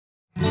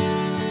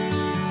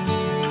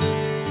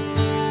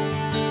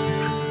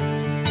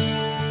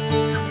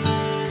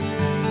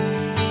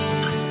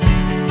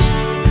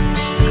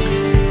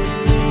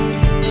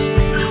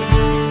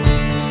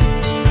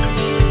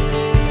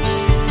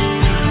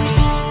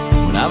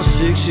was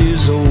 6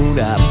 years old,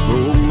 I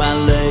broke my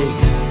leg.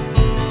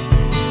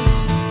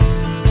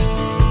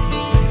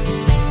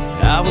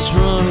 I was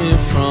running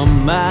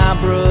from my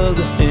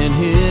brother and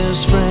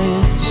his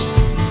friends.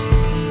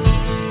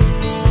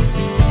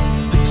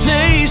 I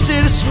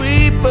tasted the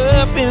sweet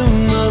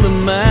perfume of the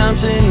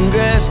mountain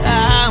grass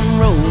I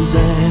rolled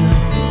down.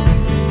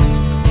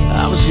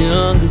 I was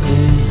younger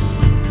then.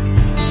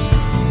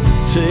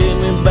 Take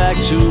me back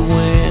to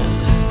when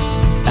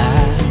I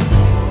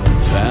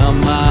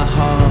found my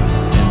heart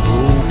and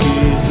broke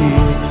it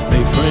here.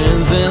 Made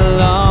friends and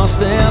lost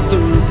them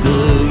through the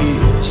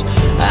years.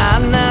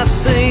 I'm not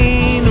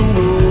saying the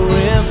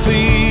roaring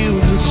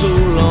fields in so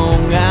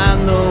long. I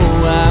know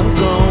I'm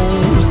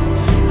grown,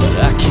 but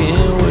I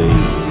can't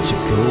wait to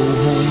go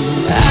home.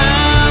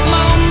 I'm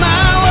on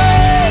my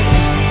way,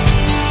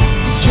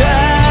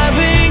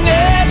 driving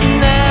at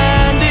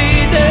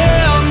 90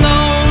 down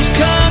those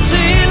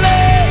country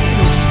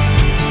lanes,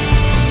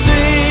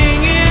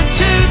 singing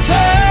to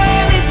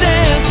Tiny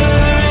Dancer,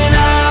 and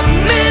I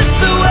miss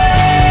the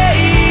way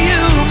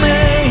you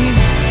made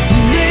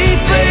me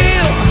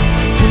feel.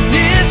 And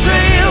it's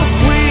real,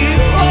 we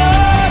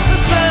watch the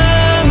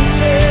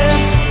sunset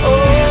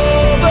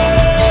over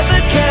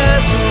the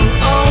castle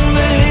on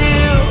the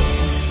hill.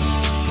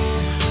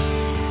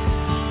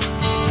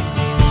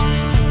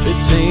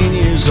 15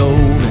 years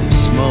old and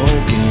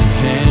smoking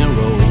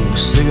hand-rolled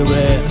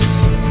cigarettes,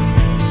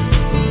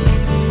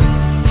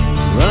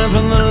 running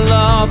from the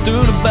law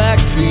through the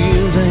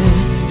backfields and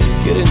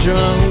getting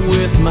drunk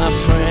with my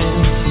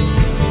friends.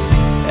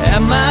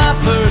 Had my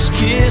first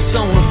kiss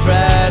on a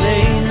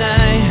Friday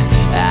night.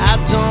 I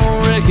don't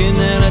reckon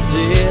that I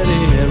did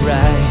it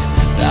right,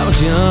 but I was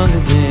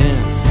younger then.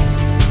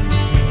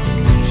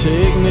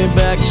 Take me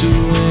back to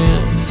when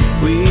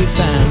we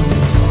found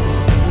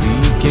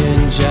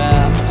weekend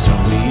jobs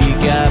and we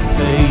got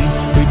paid.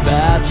 We'd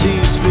buy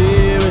cheap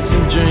spirits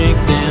and drink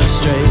them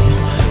straight.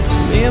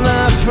 Me and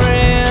my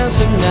friends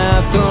have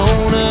not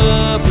thrown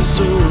up in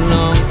so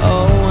long.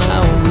 Oh,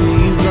 how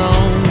we've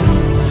grown,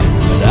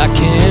 but I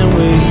can't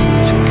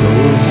wait to go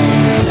home.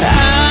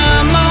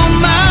 I'm on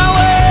my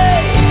way,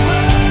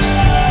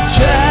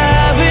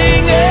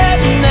 driving at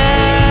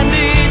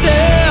 90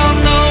 down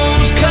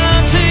those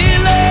country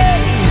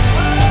lanes,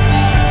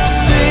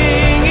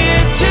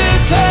 singing to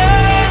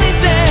Tiny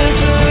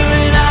Dancer,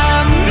 and I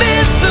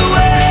miss the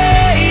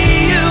way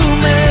you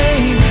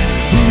made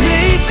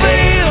me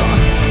feel.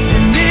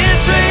 And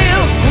it's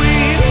real, we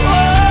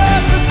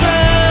watch the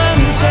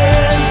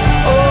sunset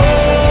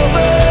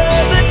over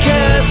the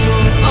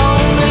castle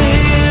on the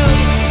hill.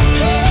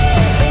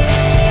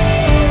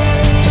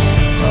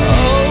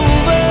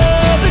 Over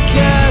the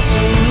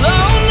castle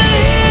on the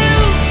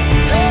hill.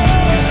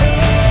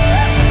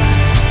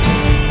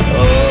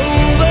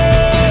 Over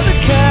the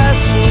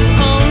castle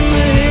on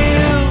the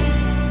hill.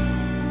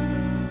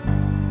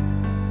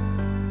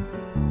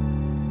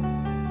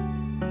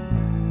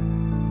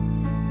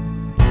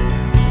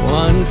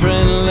 One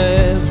friend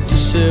left to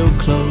sell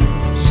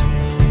clothes,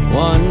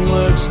 one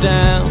works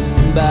down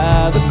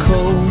by the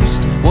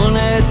coast, one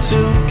had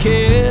 2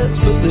 kids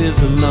but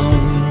lives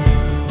alone,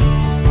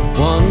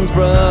 one's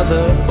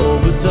brother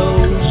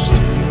overdosed,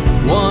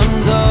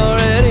 one's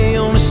already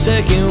on a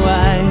second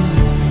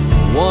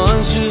wife,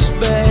 one's just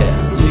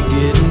barely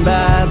getting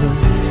by. But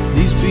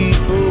these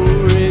people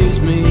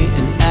raised me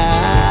and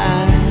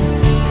I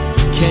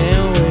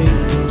can't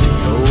wait to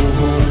go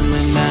home,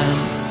 and I'm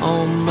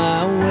on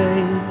my way.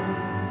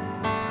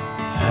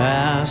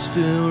 I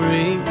still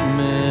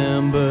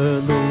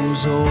remember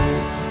those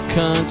old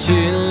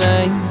country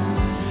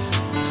lanes.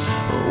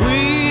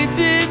 We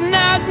did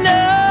not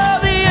know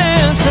the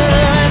answer,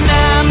 and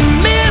I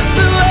miss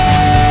the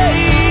way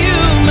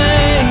you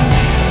made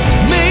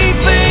me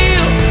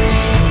feel.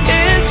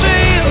 It's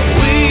real,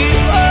 we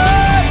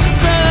watch the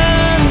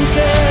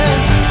sunset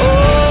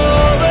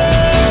over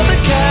the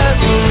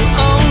castle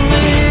on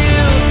the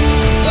hill.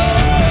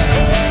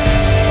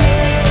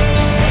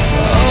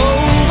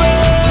 Over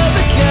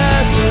the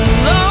castle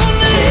on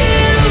the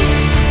hill.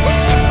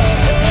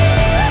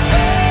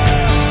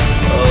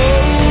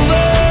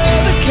 Over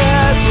the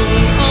castle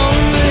on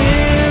the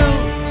hill.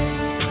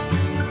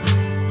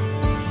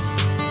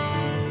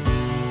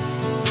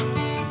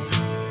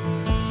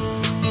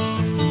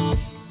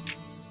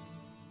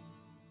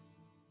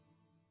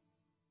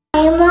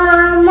 I'm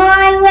on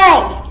my way,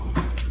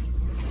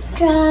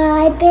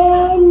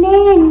 driving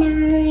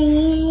midnight.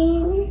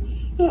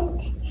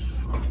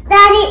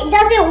 Daddy, it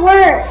doesn't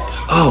work.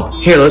 Oh,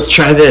 here, let's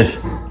try this.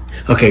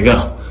 Okay, go.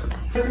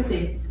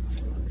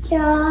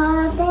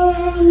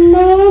 Driving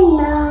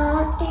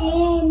midnight,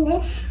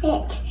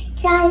 it's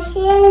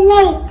crashing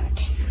late.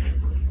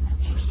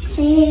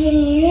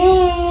 Sitting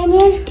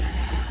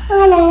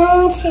on a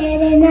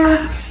sitting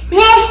up,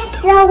 missed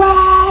the way.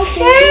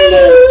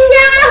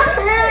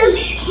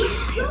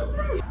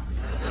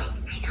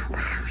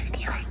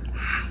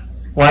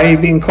 Why are you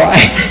being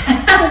quiet?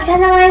 Because I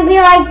want to be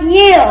like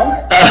you.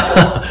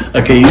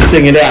 Okay, you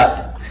sing it out.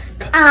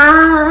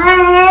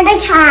 On the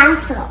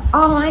castle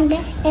on the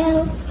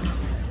hill.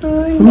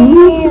 on the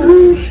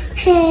hill,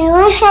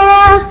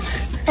 hill,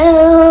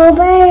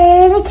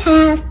 over the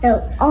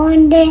castle,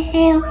 on the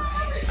hill,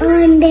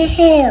 on the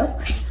hill,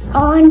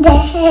 on the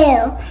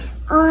hill,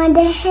 on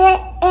the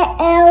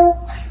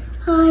hill,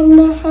 on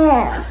the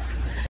hill.